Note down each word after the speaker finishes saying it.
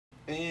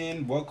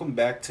And welcome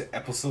back to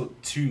episode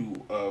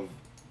 2 of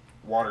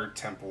Water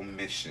Temple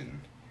Mission.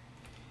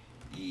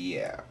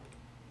 Yeah,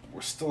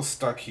 we're still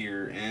stuck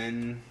here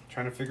and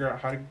trying to figure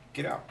out how to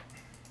get out.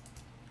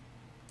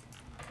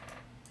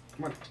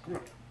 Come on, come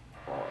on.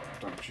 Oh,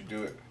 don't you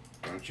do it.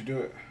 Don't you do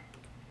it.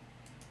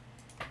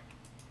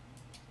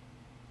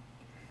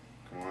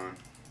 Come on.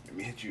 Let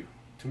me hit you.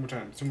 Two more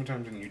times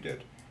and you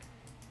dead.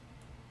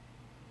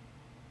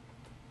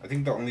 I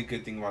think the only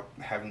good thing about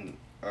having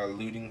a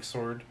looting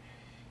sword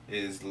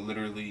is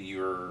literally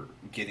you're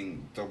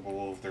getting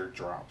double of their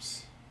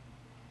drops,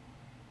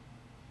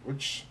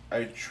 which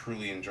I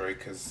truly enjoy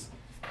because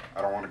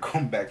I don't want to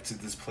come back to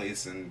this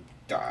place and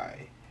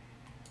die.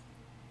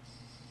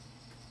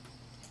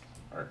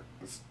 Alright,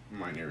 let's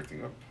mine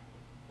everything up.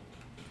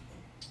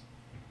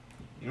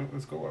 You know what,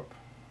 let's go up.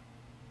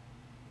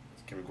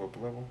 Can we go up a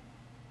level?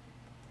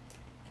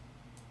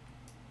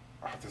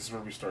 Ah, this is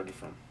where we started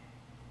from.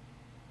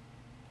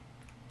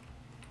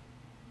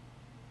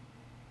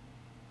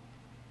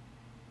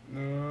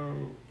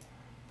 No.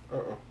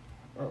 Uh-oh.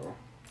 Uh-oh.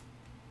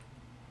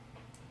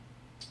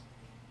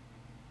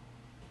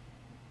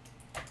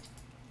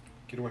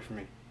 Get away from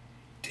me.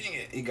 Dang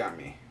it, he got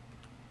me.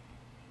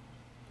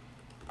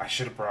 I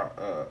should have brought,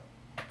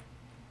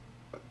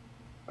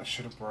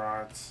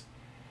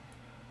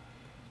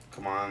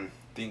 come on,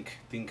 think.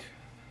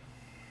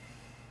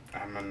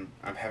 I'm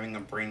having a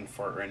brain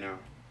fart right now.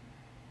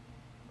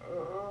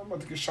 I'm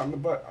about to get shot in the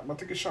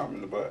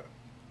butt.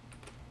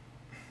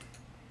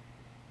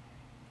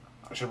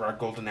 I should have brought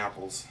golden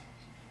apples.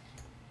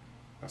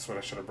 That's what I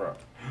should have brought.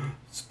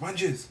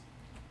 Sponges!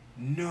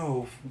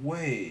 No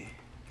way.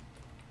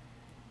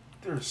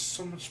 There's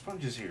so much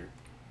sponges here.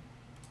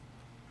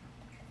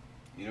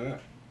 You know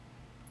what?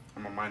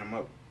 I'm gonna mine them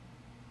up.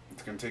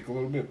 It's gonna take a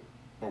little bit,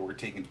 but we're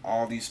taking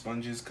all these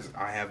sponges because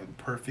I have a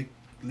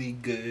perfectly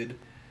good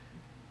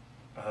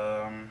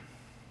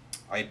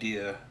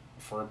idea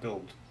for a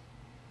build.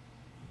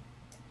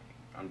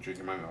 I'm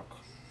drinking my milk.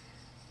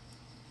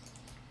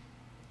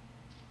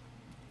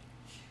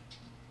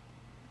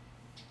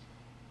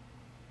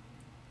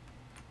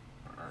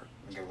 Alright,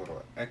 get a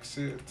little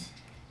exit.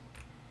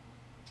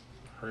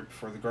 Hurry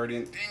before the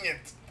guardian. Dang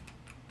it!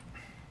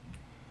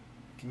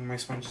 Give me my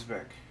sponges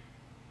back.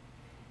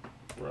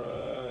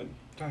 Run.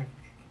 Dive.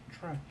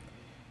 Try.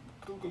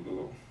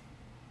 Go.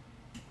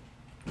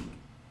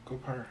 Go,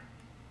 Pyre.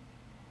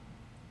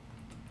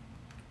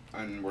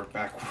 And we're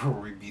back where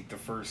we beat the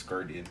first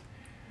guardian.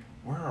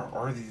 Where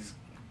are these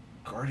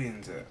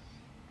guardians at?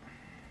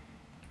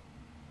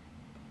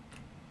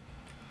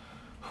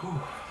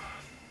 Whew.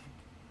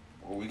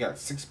 Well, we got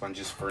 6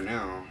 sponges for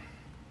now,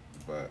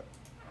 but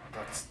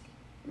that's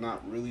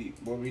not really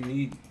what we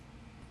need.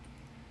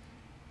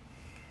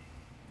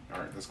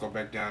 Alright, let's go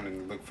back down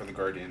and look for the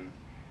guardian.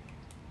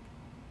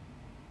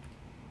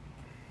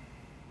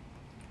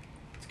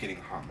 It's getting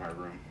hot in my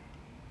room.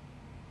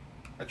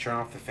 I turn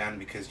off the fan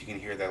because you can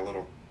hear that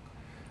little,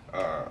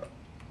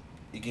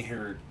 you can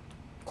hear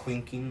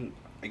clinking,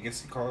 I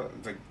guess you call it.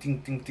 It's like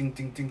ting ting ting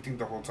ting ting ting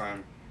the whole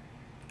time.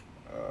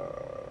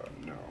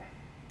 No.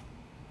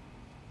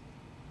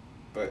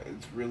 But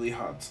it's really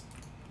hot.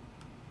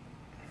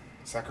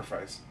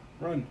 Sacrifice.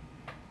 Run.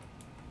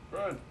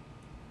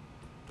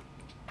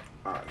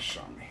 Ah, it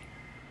shot me.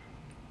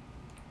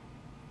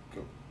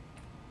 Go.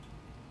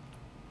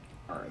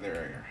 Alright,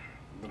 there.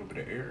 A little bit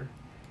of air.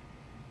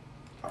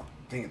 Oh,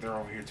 dang it, they're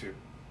over here too.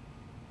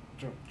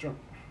 Jump.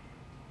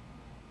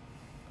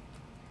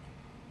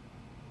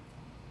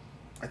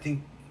 I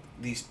think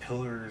these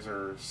pillars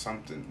are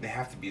something. They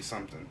have to be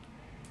something.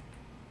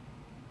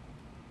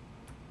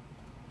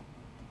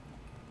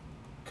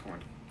 Come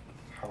on.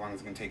 How long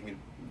is it going to take me to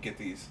get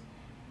these?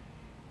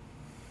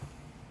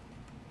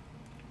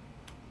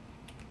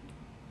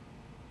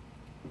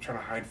 I'm trying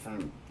to hide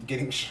from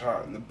getting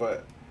shot in the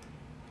butt.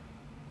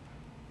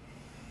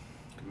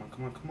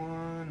 Come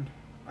on.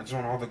 I just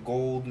want all the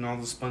gold and all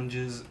the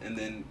sponges and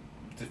then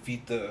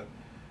defeat the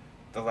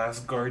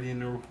last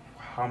guardian or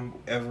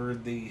however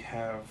they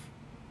have.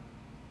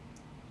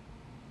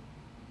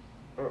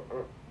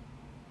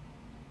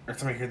 Every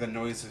time I hear the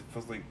noise, it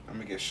feels like I'm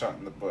gonna get shot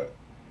in the butt.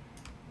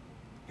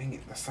 Dang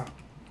it, that's not.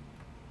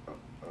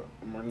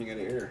 I'm running out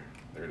of air.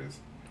 There it is.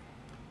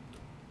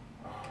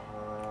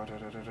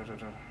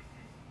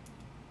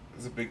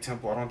 It's a big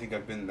temple. I don't think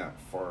I've been that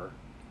far.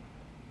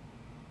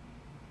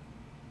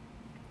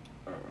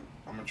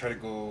 I'm gonna try to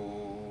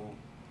go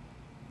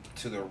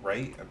to the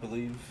right, I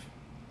believe.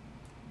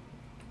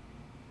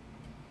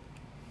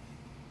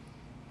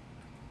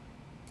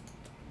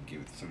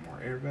 Give it some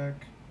more air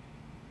back.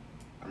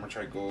 I'm gonna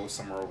try to go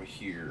somewhere over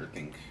here, I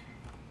think.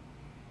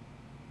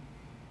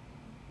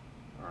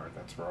 Alright,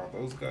 that's where all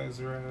those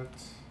guys are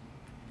at.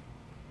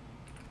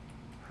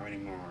 How many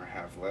more I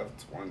have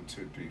left? 1,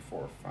 2, 3,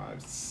 4,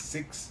 5,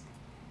 6.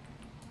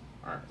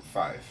 Alright,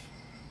 5.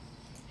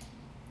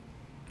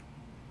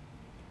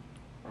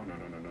 Oh, no.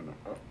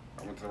 Oh,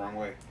 I went the wrong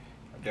way.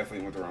 I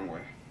definitely went the wrong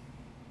way.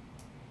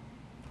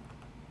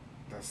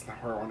 That's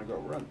not where I want to go.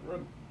 Run.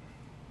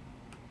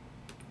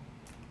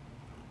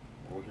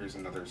 Oh, here's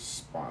another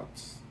spot.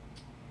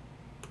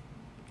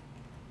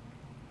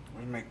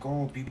 Where's my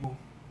gold, people?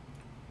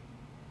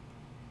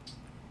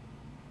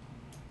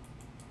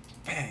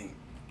 Bang!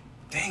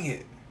 Dang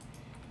it!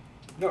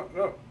 No,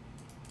 no!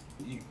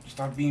 You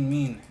stop being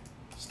mean.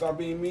 Stop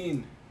being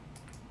mean.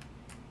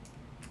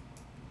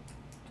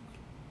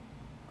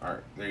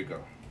 Alright, there you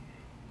go.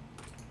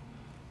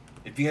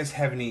 If you guys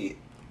have any,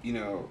 you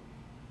know,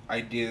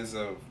 ideas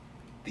of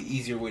the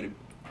easier way to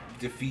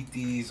defeat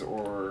these,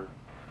 or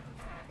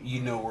you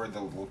know where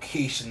the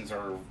locations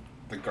are,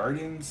 the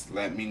guardians,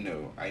 let me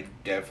know. I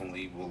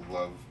definitely will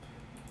love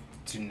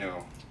to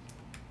know.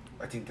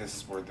 I think this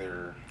is where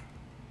they're,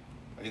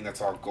 I think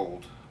that's all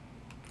gold.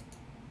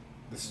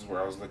 This is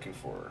where I was looking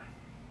for.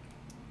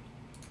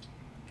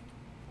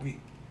 Wait,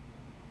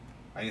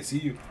 I didn't see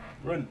you.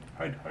 Run,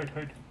 hide, hide,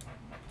 hide.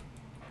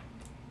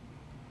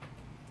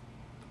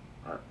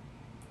 Alright.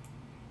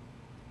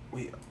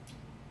 Wait,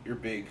 you're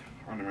big.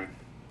 Oh, never mind.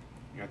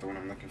 You're not the one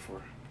I'm looking for.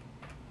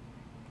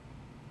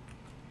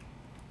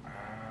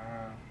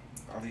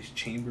 All these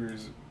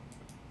chambers.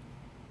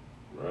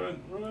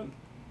 Run, run.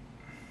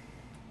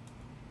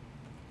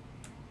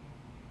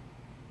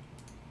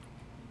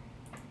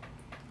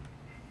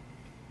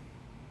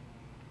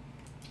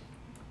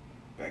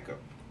 Back up.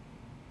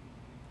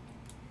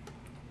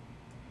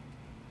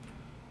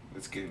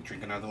 Let's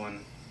drink another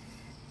one.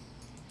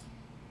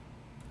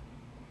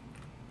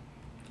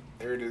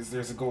 There it is.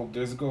 There's a gold.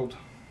 There's a gold.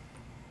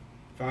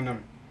 Found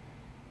him.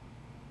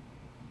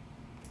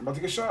 I'm about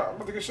to get shot. I'm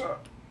about to get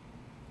shot.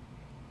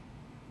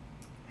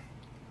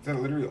 Is that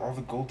literally all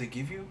the gold they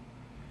give you?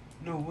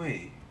 No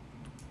way.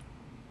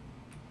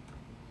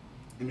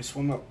 Let me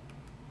swim up.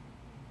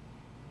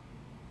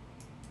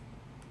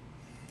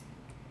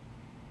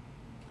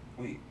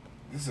 Wait,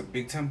 this is a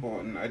big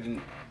temple, and I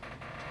didn't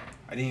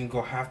even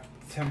go half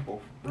the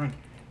temple. Run,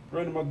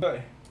 run, I'm about to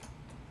die.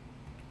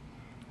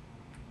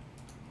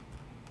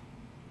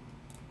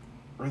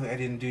 Really, I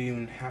didn't do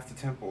even half the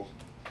temple.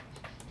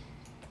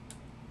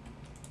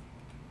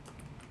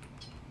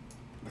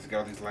 Let's get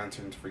all these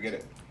lanterns. Forget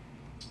it.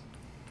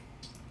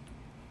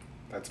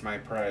 That's my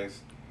prize.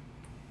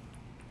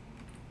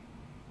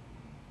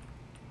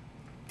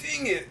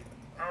 Dang it!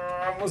 Oh,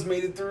 I almost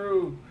made it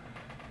through.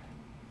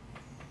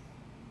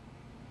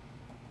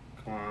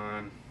 Come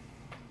on.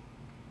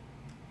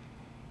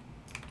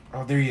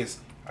 Oh, there he is.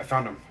 I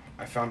found him.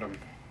 I found him.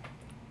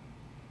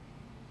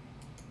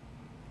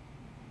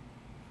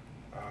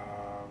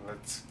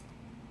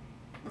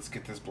 Let's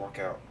get this block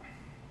out.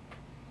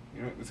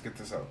 You know what? Let's get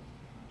this out.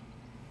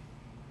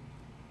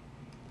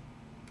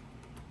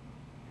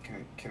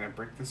 Can I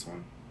break this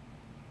one?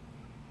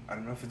 I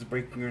don't know if it's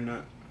breaking or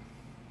not.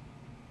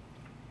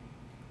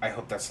 I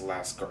hope that's the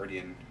last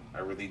guardian. I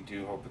really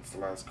do hope it's the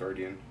last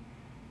guardian.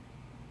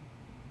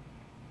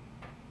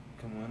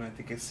 Come on, I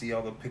think I see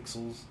all the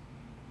pixels.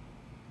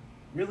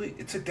 Really?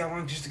 It took that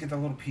long just to get that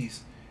little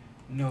piece?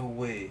 No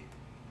way.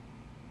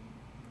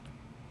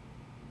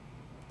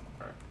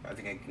 Alright, I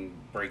think I can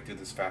break through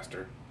this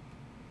faster.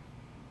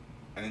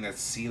 I think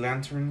that's sea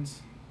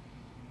lanterns.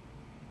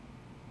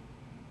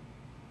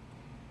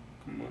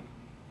 Come on.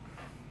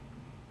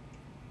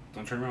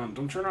 Don't turn around.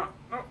 Don't turn around.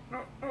 No, no,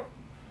 no.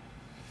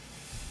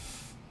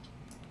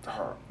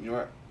 Oh, you know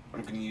what?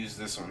 I'm going to use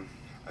this one.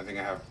 I think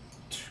I have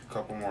a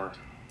couple more.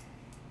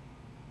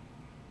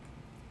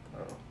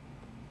 Uh-oh.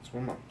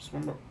 Swim up.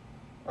 Swim up.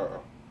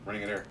 Uh-oh.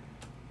 Running in air.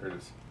 There it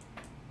is.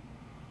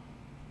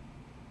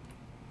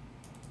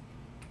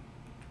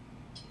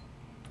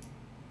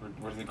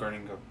 Where did the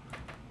guardian go?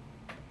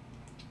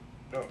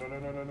 No, no, no,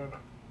 no, no, no, no.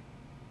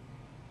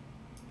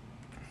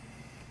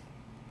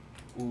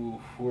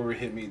 Ooh, whoever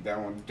hit me, that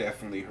one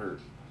definitely hurt.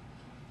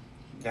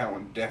 That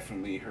one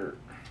definitely hurt.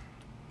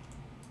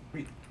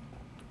 Wait.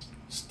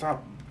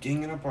 Stop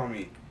ganging up on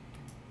me.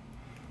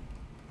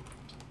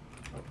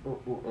 Oh, oh,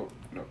 oh, oh.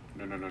 No,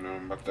 no, no, no, no.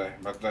 I'm about to die.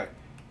 I'm about to die.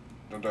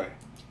 Don't die.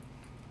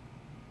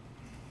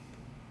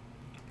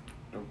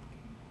 Nope.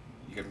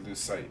 You gotta lose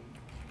sight.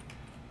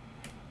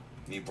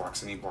 Need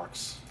blocks. I need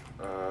blocks.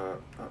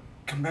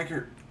 Come back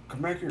here.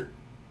 Come back here.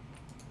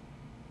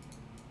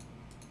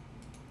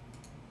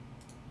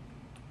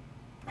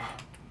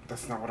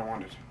 That's not what I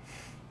wanted.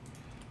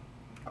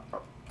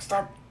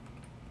 Stop.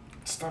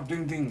 Stop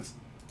doing things.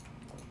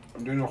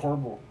 I'm doing a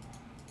horrible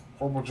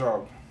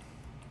job.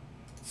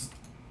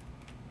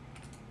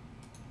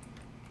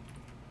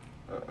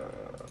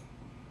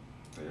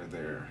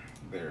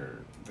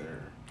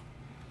 There.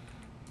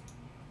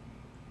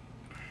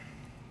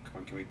 Come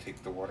on, can we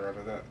take the water out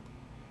of that?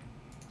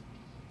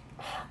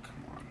 Oh,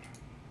 come on.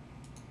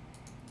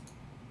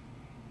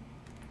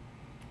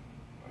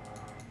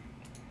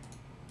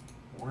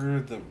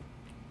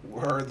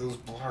 Where are those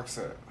blocks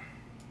at?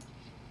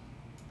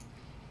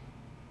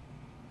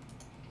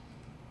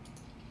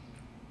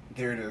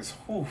 There it is.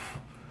 Whew.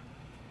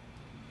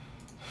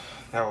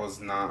 That was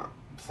not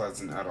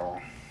pleasant at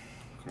all.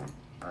 Come on.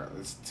 Alright,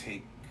 let's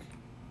take...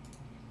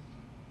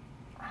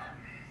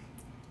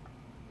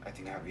 I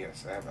think I have,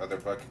 yes, I have other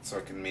buckets so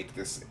I can make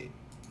this...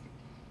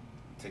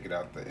 Take it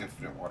out the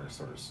infinite water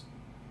source.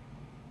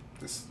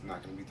 This is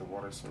not gonna be the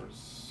water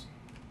source.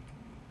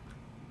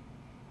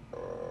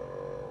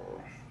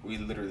 We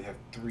literally have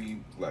 3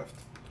 left.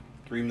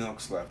 3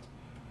 milks left.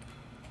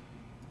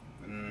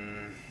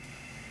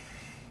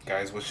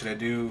 Guys, what should I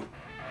do?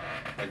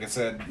 Like I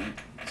said,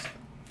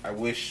 I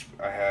wish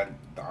I had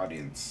the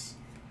audience.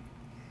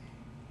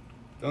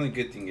 The only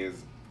good thing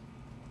is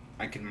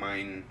I can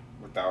mine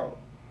without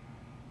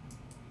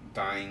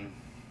dying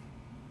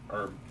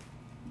or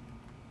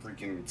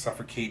freaking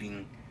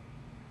suffocating,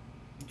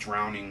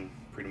 drowning,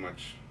 pretty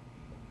much.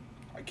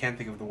 I can't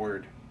think of the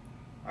word.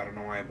 I don't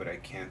know why, but I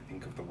can't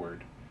think of the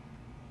word.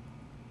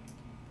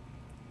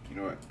 You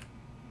know what?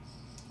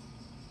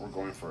 We're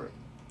going for it.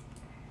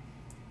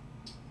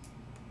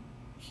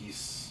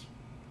 He's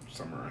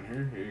somewhere around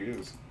here. Here he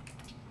is.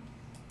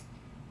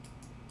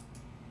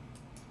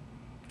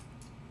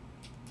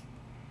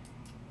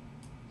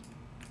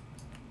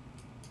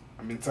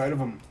 I'm inside of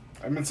him.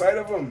 I'm inside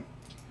of him.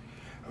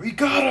 We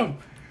got him.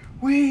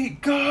 We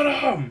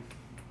got him.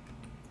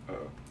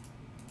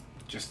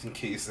 Just in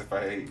case if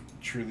I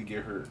truly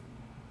get hurt.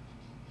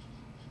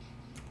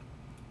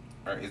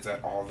 Alright, is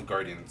that all the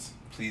guardians?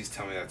 Please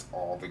tell me that's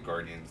all the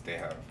guardians they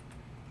have.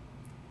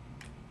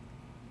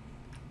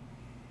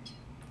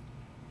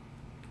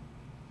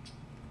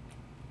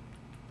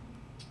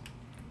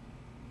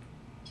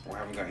 I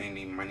haven't got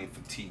any mining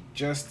fatigue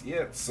just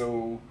yet,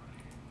 so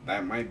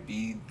that might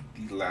be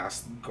the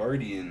last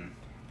guardian.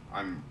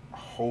 I'm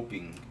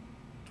hoping.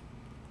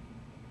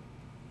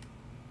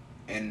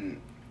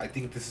 And I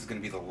think this is going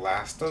to be the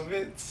last of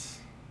it.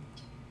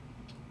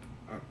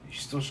 Oh, you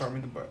still shot me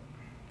in the butt.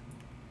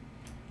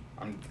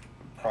 I'm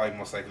probably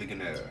most likely going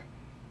to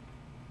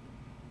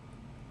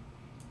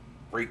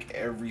break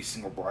every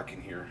single block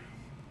in here.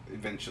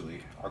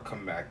 Eventually, I'll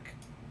come back.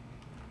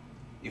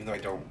 Even though I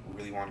don't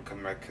really want to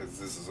come back because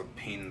this is a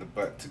pain in the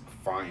butt to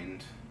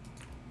find.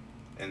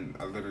 And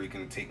it's literally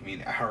going to take me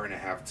an hour and a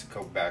half to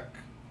go back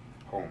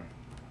home.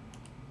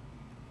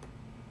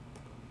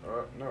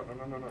 No.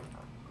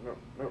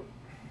 No.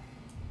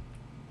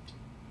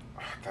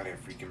 I thought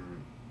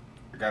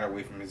I got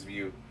away from his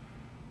view.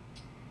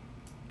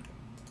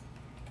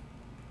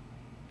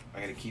 I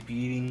gotta keep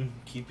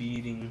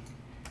eating.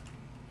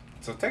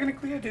 So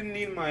technically I didn't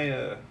need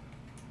my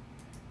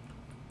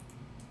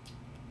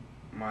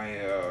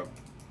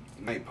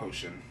night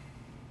potion.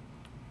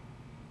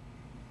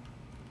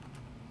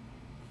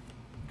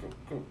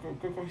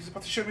 Go, he's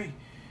about to shoot me.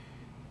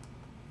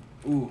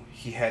 Ooh,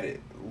 he had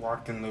it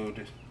locked and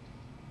loaded.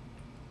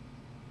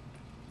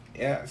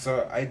 Yeah,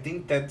 so I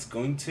think that's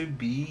going to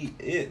be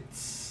it.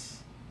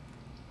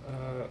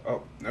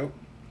 Oh, nope,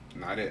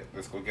 not it.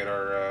 Let's go get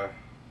our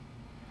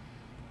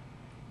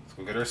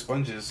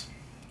sponges,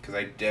 because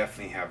I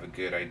definitely have a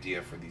good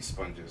idea for these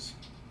sponges.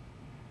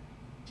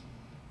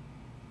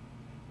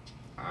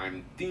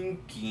 I'm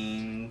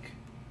thinking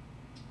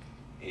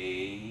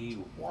a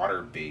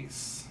water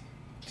base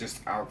just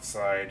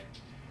outside,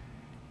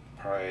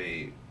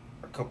 probably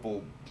a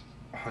couple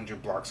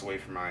 100 blocks away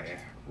from my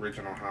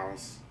original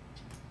house.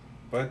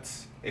 But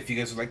if you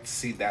guys would like to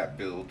see that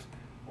build,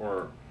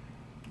 or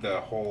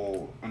the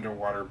whole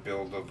underwater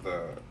build of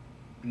the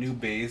new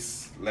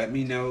base, let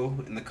me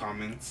know in the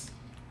comments.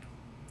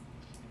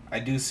 I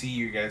do see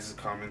your guys'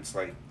 comments,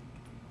 like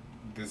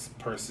this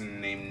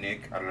person named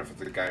Nick. I don't know if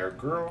it's a guy or a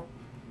girl.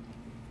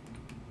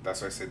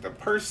 That's why I said the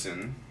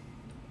person.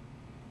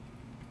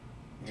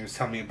 He was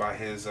telling me about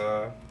his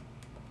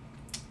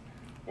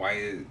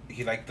why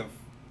he liked the,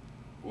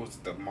 what was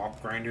it, the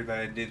mop grinder that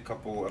I did a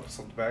couple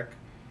episodes back,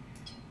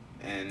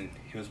 and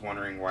he was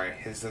wondering why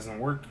his doesn't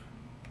work,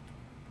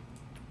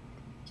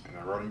 and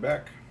I wrote him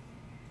back.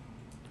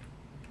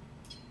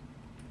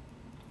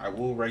 I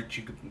will write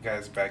you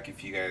guys back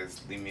if you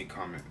guys leave me a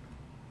comment.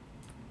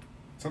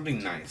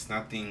 Something nice,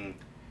 nothing,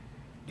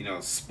 you know,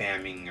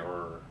 spamming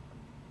or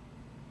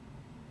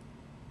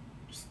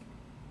just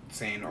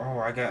saying, oh,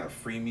 I got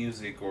free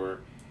music, or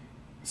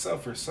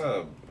sub for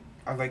sub,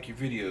 I like your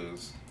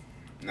videos.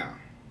 Nah.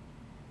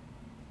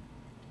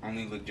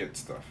 Only legit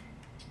stuff.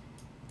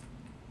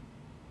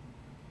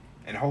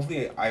 And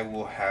hopefully I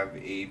will have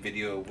a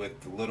video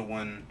with the little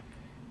one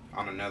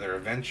on another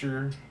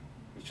adventure.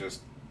 It's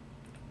just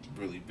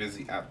really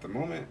busy at the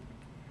moment.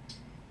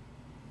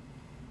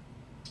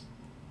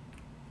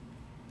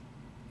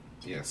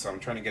 Yeah, so I'm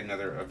trying to get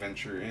another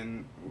adventure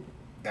in. Ooh,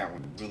 that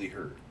one really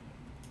hurt.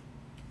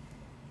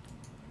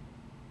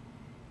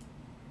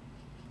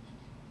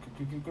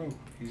 Go.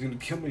 He's gonna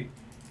kill me.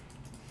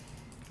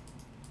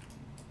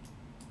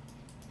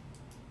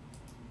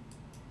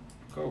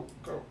 Go.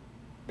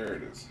 There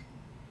it is.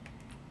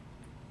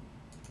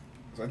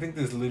 So I think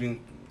this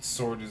looting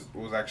sword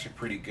was actually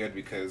pretty good,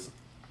 because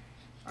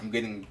I'm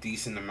getting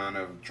decent amount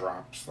of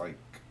drops, like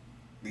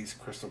these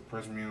crystal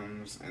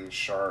prismiums and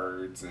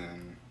shards,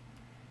 and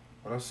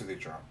what else do they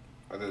drop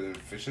other than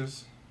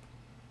fishes?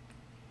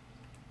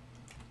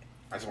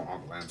 I just want all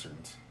the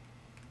lanterns.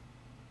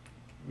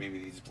 Maybe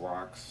these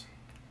blocks.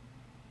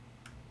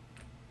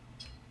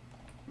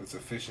 It's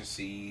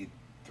efficiency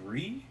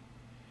 3,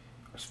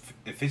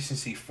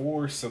 efficiency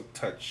 4 silk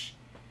touch,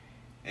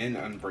 and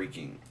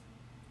unbreaking.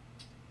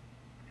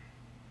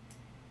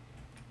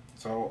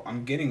 So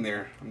I'm getting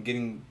there. I'm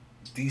getting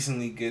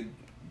decently good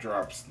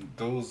drops.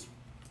 Those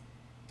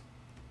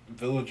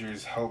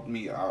villagers helped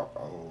me out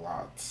a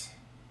lot.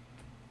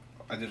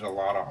 I did a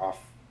lot of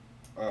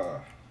uh,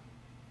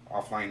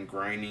 offline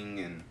grinding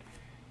and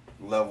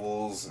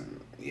levels,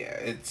 and yeah,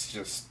 it's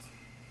just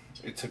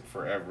it took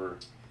forever,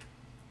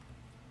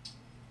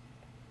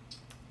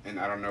 and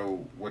I don't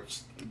know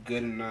what's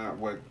good and not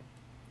what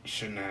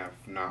shouldn't have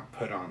not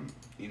put on,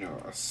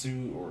 a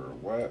suit or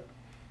what.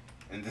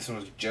 And this one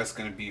was just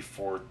gonna be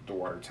for the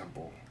water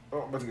temple.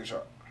 Oh, I'm about to get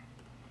shot.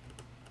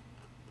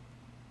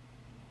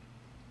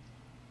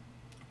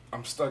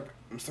 I'm stuck.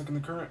 I'm stuck in the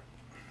current.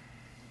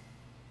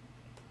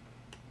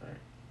 Alright,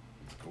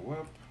 let's go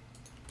up.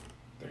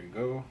 There you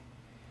go.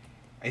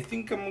 I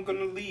think I'm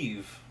gonna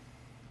leave.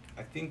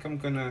 I think I'm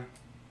gonna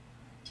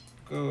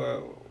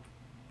go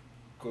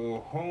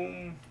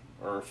home,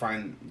 or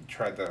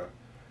try to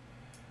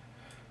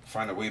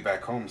find a way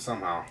back home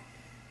somehow.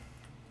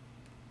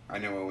 I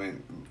know I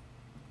went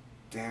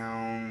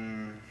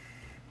down.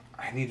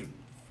 I need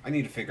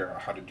to figure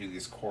out how to do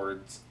these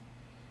chords.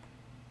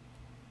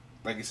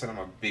 Like I said, I'm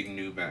a big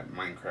noob at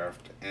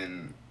Minecraft,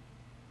 and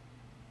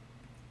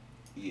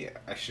yeah,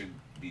 I should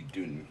be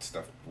doing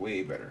stuff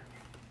way better.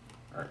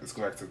 Alright, let's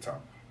go back to the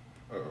top.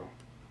 Uh-oh.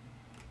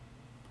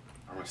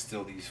 I'm gonna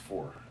steal these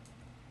 4.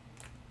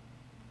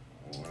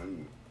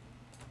 1,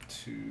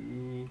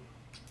 2,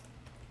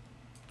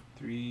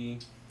 3,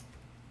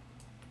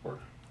 4.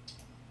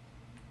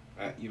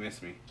 You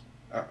missed me.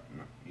 Oh,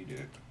 no, you did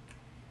it.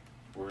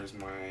 Where's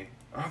my...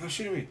 Oh, they're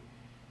shooting me!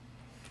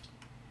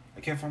 I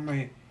can't find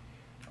my...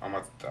 I'm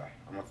about to die.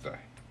 I'm about to die.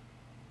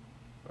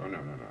 Oh, no,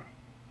 no, no.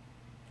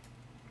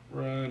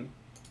 Run.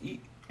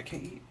 Eat. I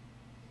can't eat.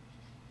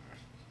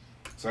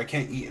 So I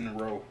can't eat in a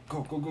row.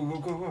 Go, go, go, go,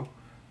 go, go.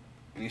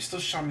 And he still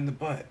shot me in the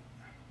butt.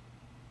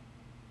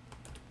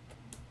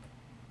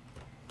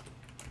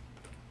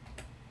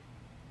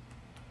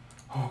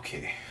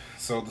 Okay.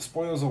 So the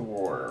spoils of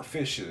war.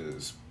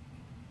 Fishes.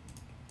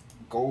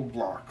 Gold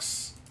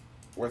blocks.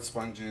 Wet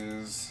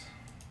sponges.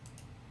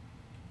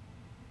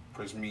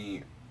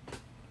 Prismy.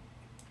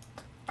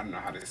 I don't know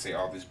how to say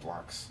all these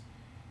blocks.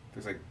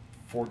 There's like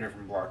 4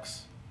 different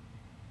blocks.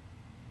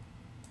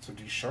 So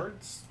do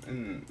shards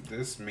and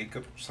this make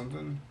up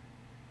something?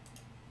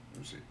 Let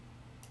me see.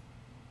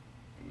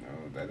 No,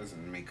 that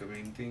doesn't make up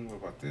anything. What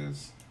about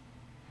this?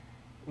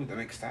 Ooh, that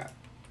makes that.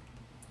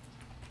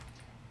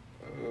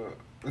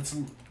 Let's.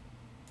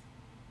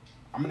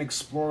 I'm gonna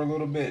explore a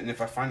little bit, and if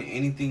I find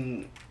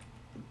anything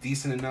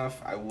decent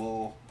enough, I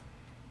will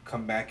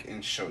come back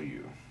and show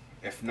you.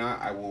 If not,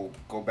 I will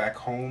go back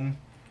home.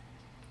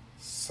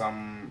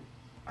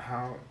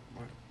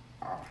 What?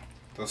 Oh,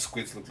 those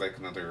squids look like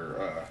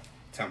another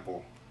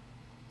temple.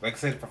 Like I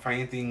said, if I find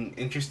anything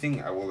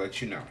interesting, I will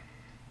let you know.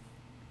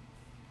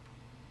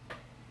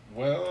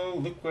 Well,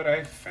 look what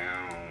I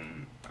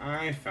found.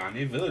 I found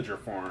a villager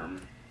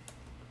farm.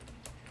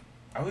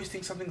 I always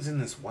think something's in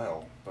this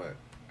well, but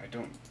I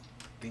don't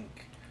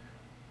think.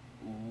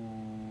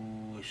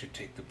 Ooh, I should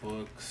take the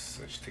books.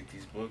 I should take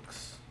these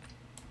books.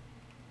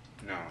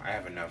 No, I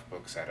have enough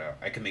books.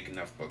 I can make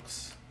enough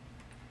books.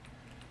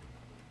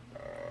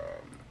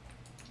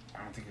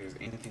 I don't think there's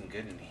anything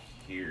good in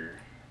here.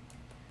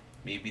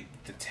 Maybe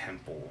the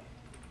temple.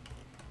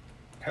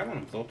 I kind of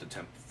want to blow up the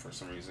temple for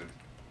some reason.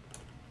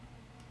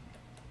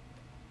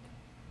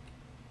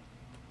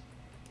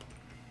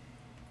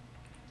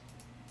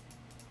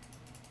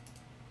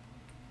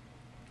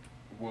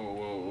 Whoa,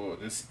 whoa, whoa.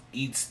 This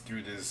eats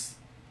through this.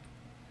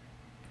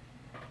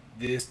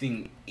 This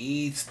thing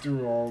eats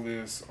through all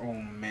this. Oh,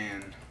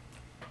 man.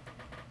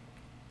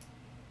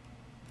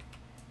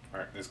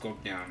 Alright, let's go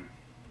down.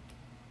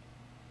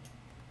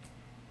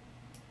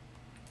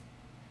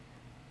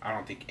 I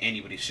don't think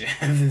anybody should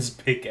have this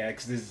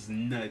pickaxe. This is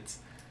nuts.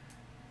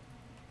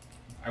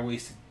 I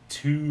wasted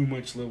too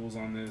much levels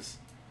on this.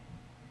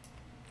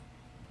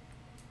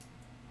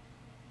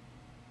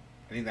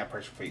 I think that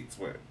pressure plate's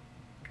what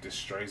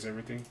destroys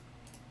everything.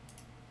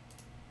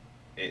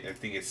 I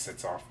think it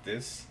sets off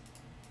this.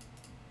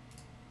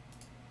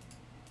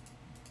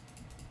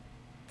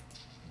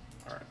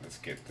 Alright, let's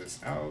get this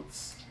out.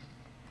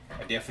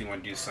 I definitely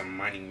want to do some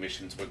mining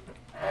missions with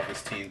all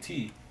this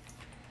TNT.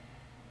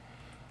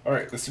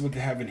 Alright, let's see what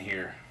they have in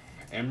here.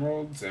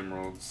 Emeralds,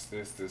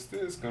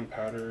 this,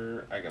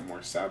 gunpowder. I got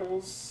more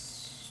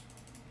saddles.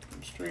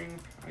 String.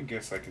 I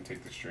guess I can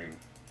take the string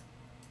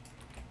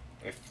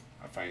if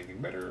I find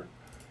anything better.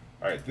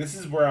 Alright, this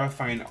is where I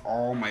find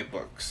all my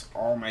books.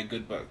 All my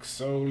good books.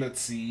 So,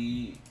 let's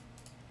see.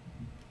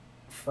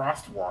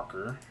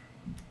 Frostwalker.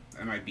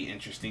 That might be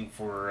interesting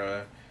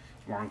for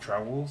long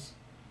travels.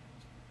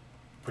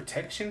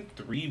 Protection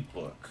 3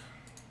 book.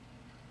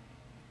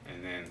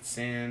 And then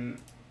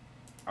sand.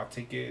 I'll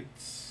take it.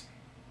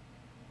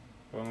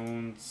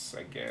 Bones,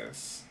 I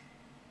guess.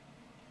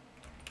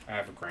 I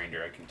have a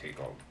grinder. I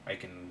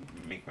can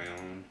make my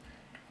own.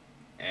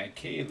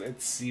 Okay,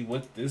 let's see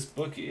what this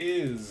book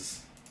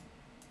is.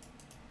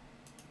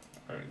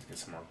 Alright, let's get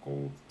some more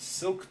gold.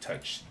 Silk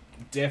Touch.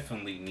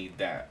 Definitely need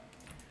that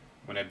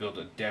when I build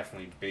a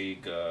definitely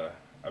big, a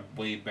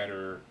way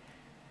better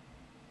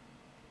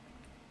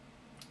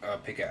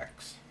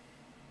pickaxe.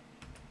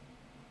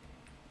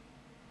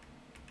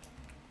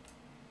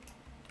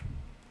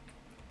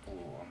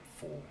 Oh, I'm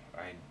full.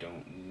 I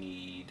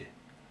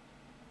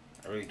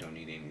really don't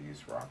need any of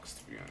these rocks,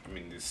 to be honest. I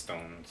mean, these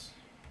stones.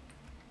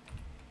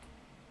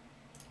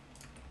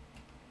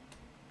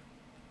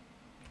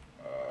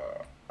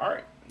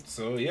 Alright,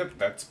 so yep,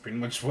 that's pretty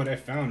much what I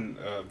found,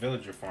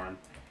 villager farm.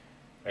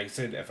 Like I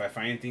said, if I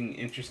find anything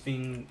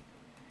interesting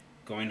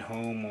going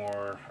home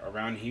or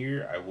around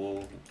here, I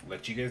will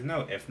let you guys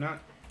know. If not,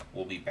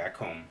 we'll be back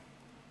home.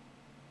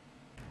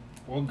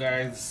 Well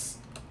guys,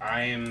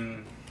 I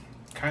am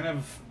kind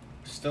of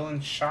still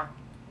in shock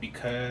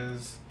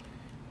because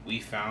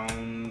we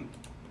found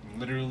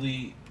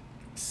literally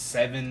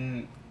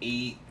 7,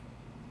 8,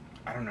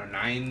 I don't know,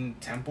 9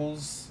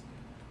 temples.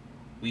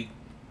 We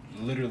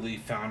literally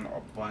found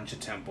a bunch of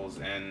temples,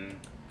 and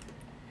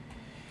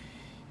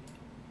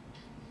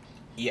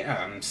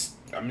yeah,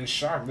 I'm in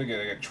shock. Look at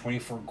it, I got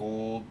 24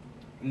 gold,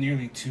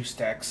 nearly 2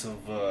 stacks of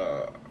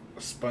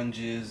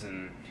sponges,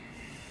 and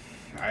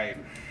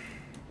I'm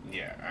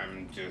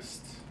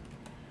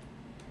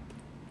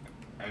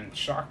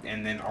shocked.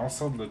 And then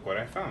also look what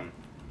I found.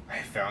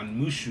 I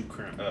found Mushu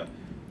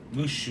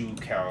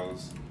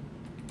cows,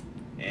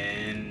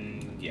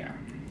 and yeah.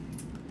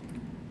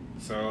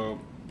 So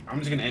I'm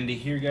just gonna end it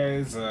here,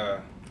 guys.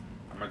 I'm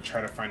gonna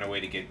try to find a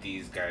way to get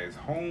these guys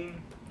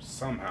home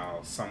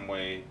somehow, some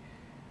way.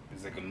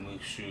 There's like a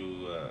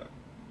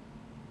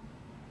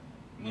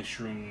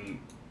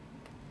mushroom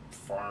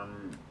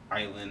farm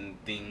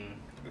island thing.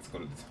 Let's go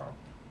to the top.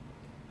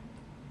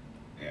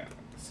 Yeah,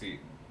 let's see.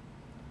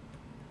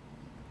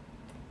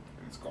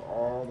 Let's go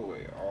all the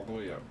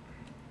way up.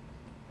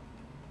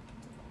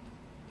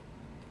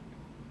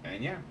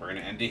 And yeah, we're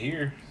gonna end it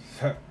here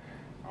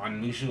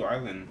on Mushu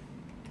Island.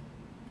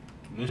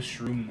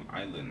 Mushroom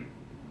Island.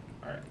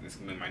 Alright, this is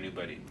gonna be my new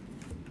buddy.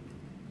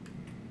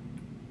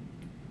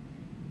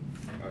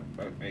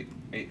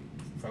 Hey,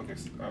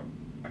 focus. Oh,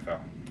 I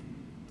fell.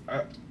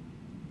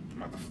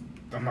 I'm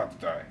about to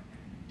die.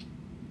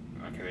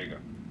 Okay, there you go.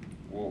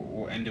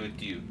 We'll end it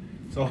with you.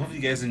 So I hope you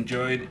guys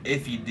enjoyed.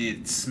 If you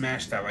did,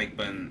 smash that like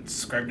button,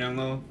 subscribe down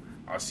low.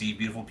 I'll see you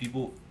beautiful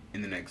people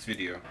in the next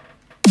video.